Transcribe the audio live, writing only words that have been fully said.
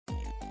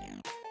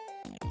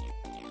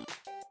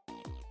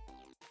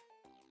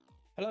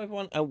Hello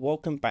everyone and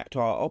welcome back to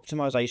our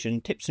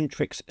optimization tips and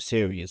tricks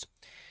series.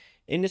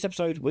 In this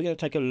episode we're going to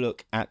take a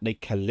look at the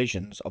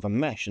collisions of a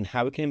mesh and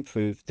how we can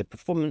improve the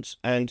performance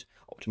and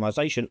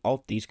optimization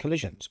of these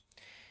collisions.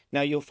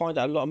 Now you'll find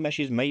that a lot of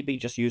meshes may be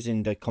just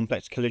using the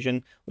complex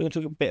collision. We're going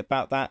to talk a bit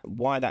about that,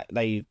 why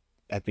they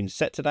have been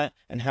set to that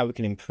and how we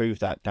can improve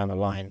that down the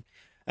line.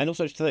 And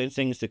also certain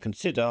things to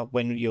consider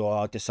when you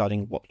are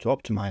deciding what to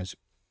optimize.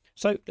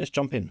 So let's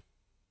jump in.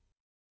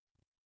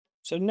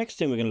 So the next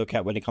thing we're going to look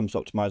at when it comes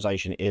to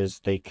optimization is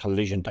the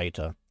collision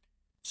data.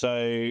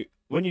 So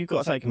when you've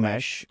got, say, a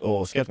mesh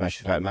or skeleton mesh,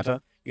 for that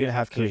matter, you're going to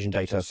have collision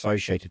data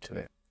associated to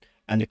it.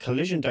 And the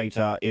collision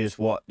data is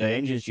what the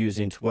engine's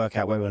using to work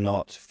out whether or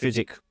not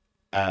physics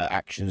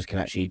actions can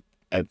actually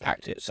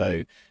impact it.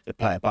 So the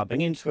player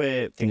bumping into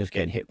it, things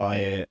getting hit by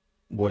it,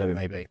 whatever it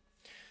may be.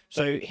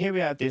 So here we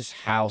have this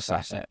house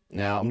asset.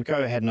 Now I'm going to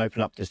go ahead and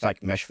open up this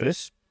like mesh for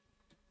this.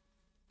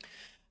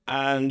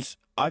 And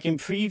I can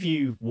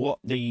preview what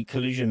the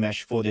collision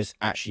mesh for this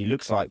actually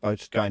looks like,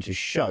 both going to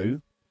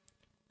show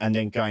and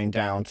then going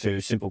down to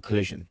simple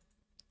collision.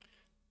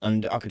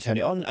 And I can turn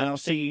it on and I'll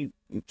see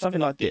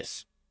something like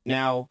this.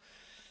 Now,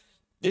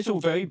 this will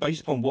vary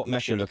based upon what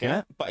mesh you're looking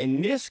at, but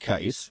in this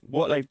case,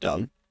 what they've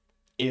done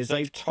is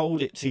they've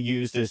told it to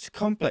use this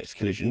complex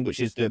collision, which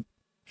is the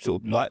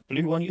sort of light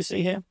blue one you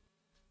see here,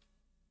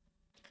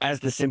 as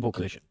the simple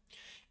collision.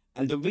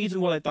 And the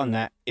reason why they've done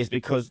that is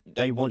because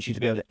they want you to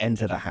be able to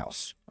enter the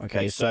house.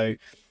 Okay, so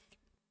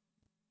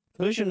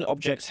collision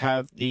objects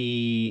have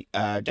the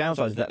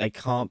downsides that they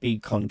can't be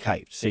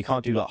concave. So you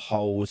can't do like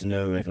holes and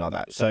anything like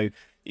that. So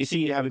you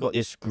see how we've got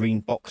this green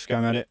box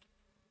going at it?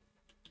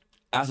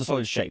 As a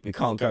solid shape, we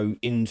can't go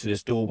into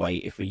this doorway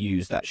if we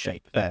use that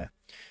shape there.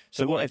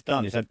 So what they've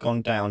done is they've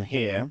gone down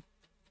here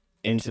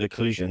into the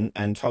collision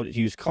and told it to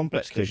use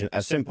complex collision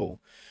as simple,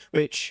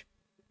 which,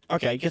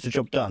 okay, gets the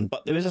job done,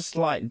 but there is a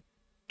slight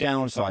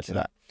downside to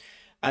that.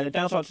 And the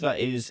downside to that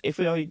is if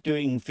we are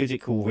doing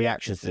physical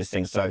reactions to this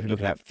thing, so if you're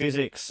looking at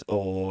physics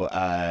or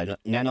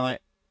nanite,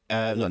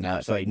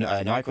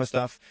 NICRA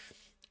stuff,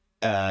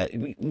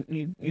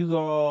 you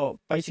are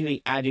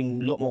basically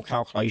adding a lot more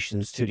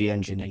calculations to the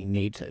engine than you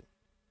need to.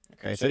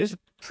 Okay, so it's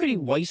pretty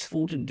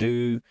wasteful to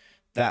do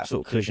that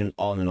sort of collision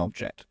on an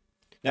object.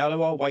 Now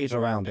there are ways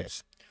around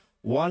this.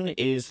 One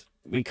is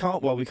we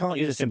can't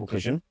use a simple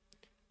collision,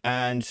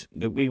 and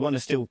we want to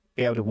still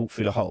be able to walk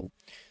through the hole.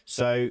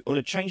 So I'm going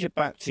to change it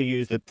back to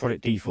use the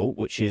product default,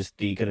 which is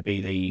going to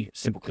be the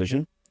simple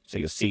collision. So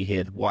you'll see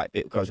here the white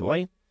bit goes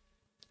away.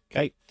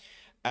 Okay,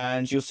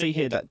 and you'll see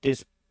here that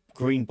this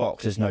green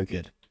box is no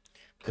good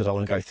because I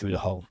want to go through the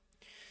hole.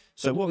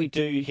 So what we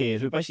do here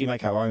is we basically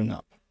make our own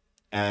up,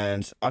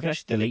 and I can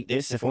actually delete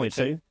this if I wanted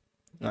to,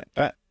 like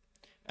that,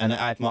 and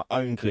add my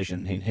own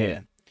collision in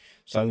here.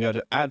 So I'm going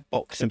to add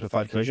box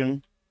simplified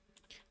collision,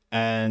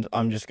 and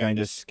I'm just going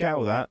to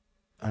scale that.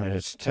 I'm going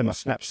to turn my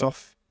snaps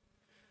off,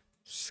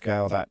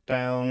 scale that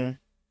down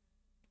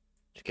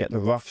to get the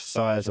rough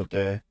size of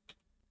the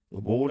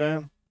wall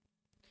down,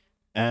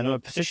 and I'm going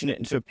to position it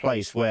into a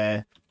place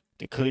where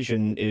the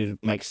collision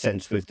makes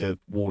sense with the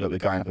wall that we're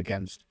going up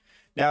against.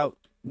 Now,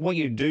 what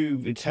you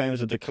do in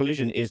terms of the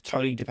collision is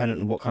totally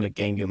dependent on what kind of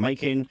game you're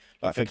making.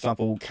 Like, for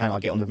example, can I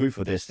get on the roof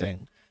of this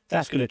thing?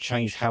 That's going to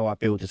change how I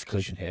build this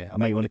collision here. I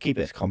may want to keep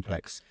it as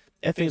complex.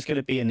 Everything's going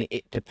to be an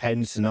it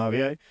depends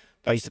scenario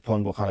based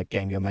upon what kind of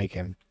game you're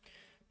making.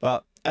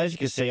 But as you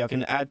can see, I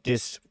can add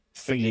this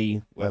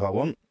freely wherever I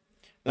want.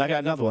 And I can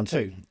add another one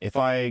too. If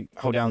I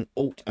hold down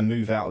Alt and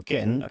move out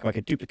again, I can make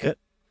a duplicate,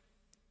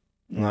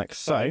 like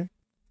so.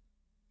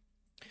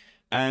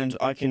 And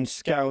I can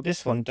scale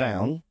this one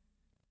down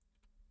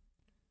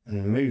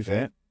and move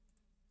it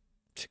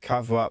to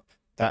cover up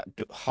that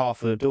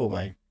half of the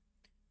doorway.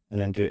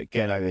 And then do it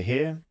again over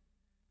here.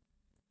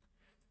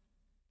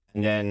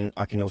 And then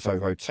I can also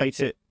rotate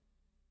it.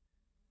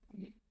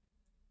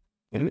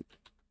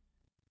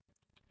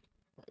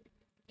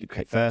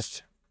 Duplicate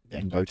first,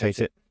 then rotate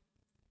it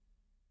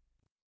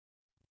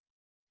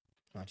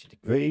 90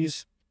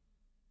 degrees.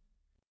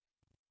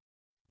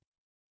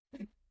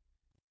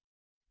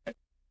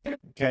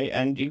 Okay,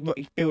 and you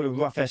build a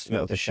rough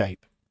estimate of the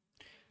shape.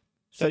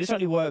 So this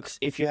only works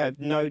if you have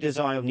no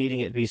desire of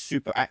needing it to be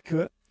super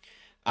accurate,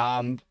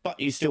 but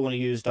you still want to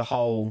use the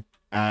hole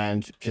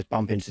and just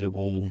bump into the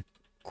wall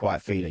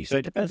quite freely. So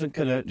it depends on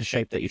kind of the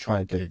shape that you're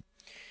trying to do.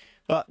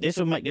 But this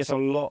will make this a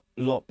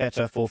lot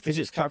better for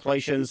physics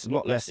calculations, a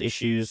lot less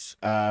issues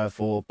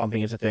for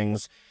bumping into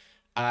things,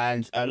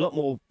 and a lot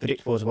more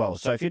predictable as well.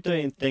 So if you're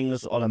doing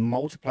things on a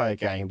multiplayer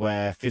game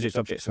where physics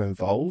objects are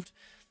involved,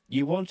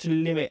 you want to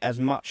limit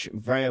as much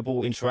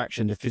variable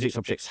interaction the physics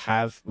objects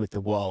have with the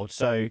world.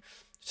 So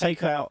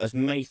take out as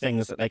many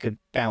things that they could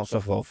bounce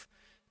off of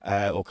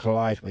or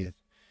collide with.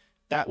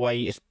 That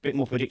way it's a bit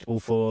more predictable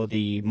for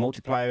the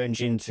multiplayer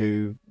engine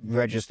to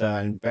register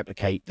and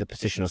replicate the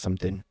position of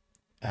something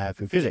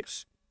through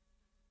physics.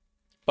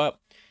 But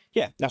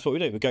yeah, that's what we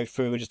do. We go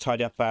through and just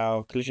tidy up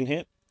our collision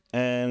here,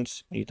 and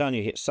when you're done,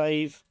 you hit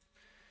save,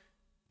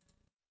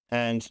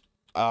 and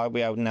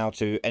we are now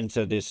to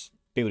enter this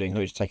building. Let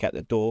me just take out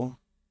the door.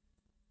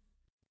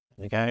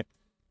 There we go.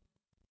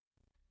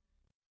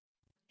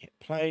 Hit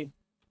play,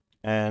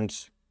 and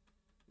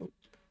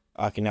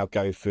I can now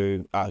go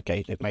through.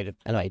 Okay, they've made an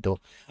elevator door.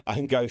 I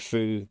can go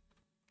through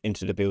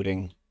into the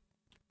building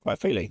quite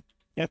freely.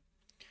 Yeah.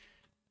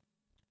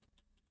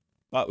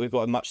 But we've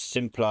got a much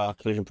simpler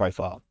collision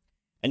profile.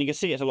 And you can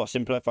see it's a lot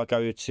simpler if I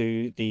go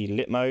to the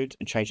lit mode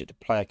and change it to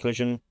player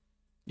collision.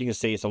 You can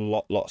see it's a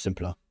lot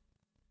simpler.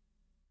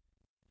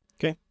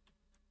 Okay.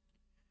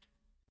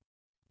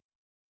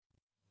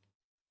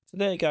 So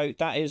there you go.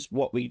 That is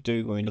what we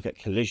do when we look at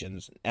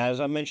collisions.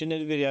 As I mentioned in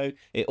the video,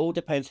 it all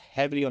depends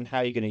heavily on how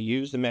you're going to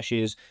use the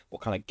meshes,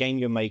 what kind of game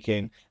you're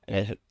making,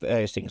 and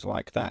various things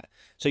like that.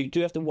 So you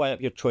do have to weigh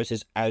up your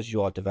choices as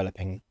you are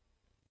developing.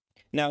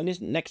 Now, in this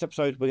next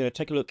episode, we're going to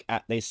take a look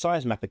at the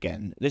size map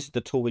again. This is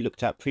the tool we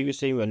looked at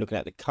previously. We're looking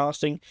at the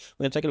casting.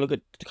 We're going to take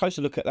a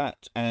closer look at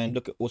that and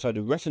look at also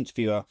the reference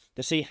viewer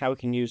to see how we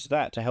can use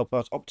that to help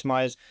us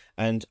optimize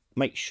and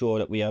make sure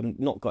that we have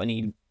not got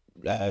any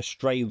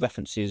stray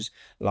references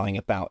lying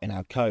about in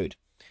our code.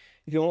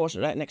 If you want to watch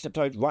that next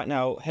episode right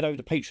now, head over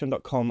to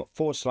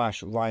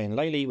patreon.com/Ryan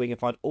Laley, where you can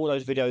find all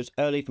those videos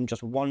early from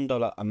just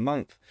 $1 a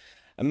month.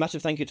 A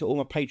massive thank you to all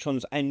my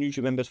patrons and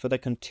YouTube members for their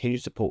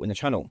continued support in the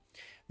channel.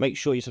 Make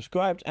sure you're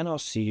subscribed, and I'll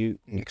see you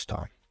next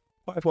time.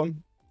 Bye,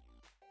 everyone.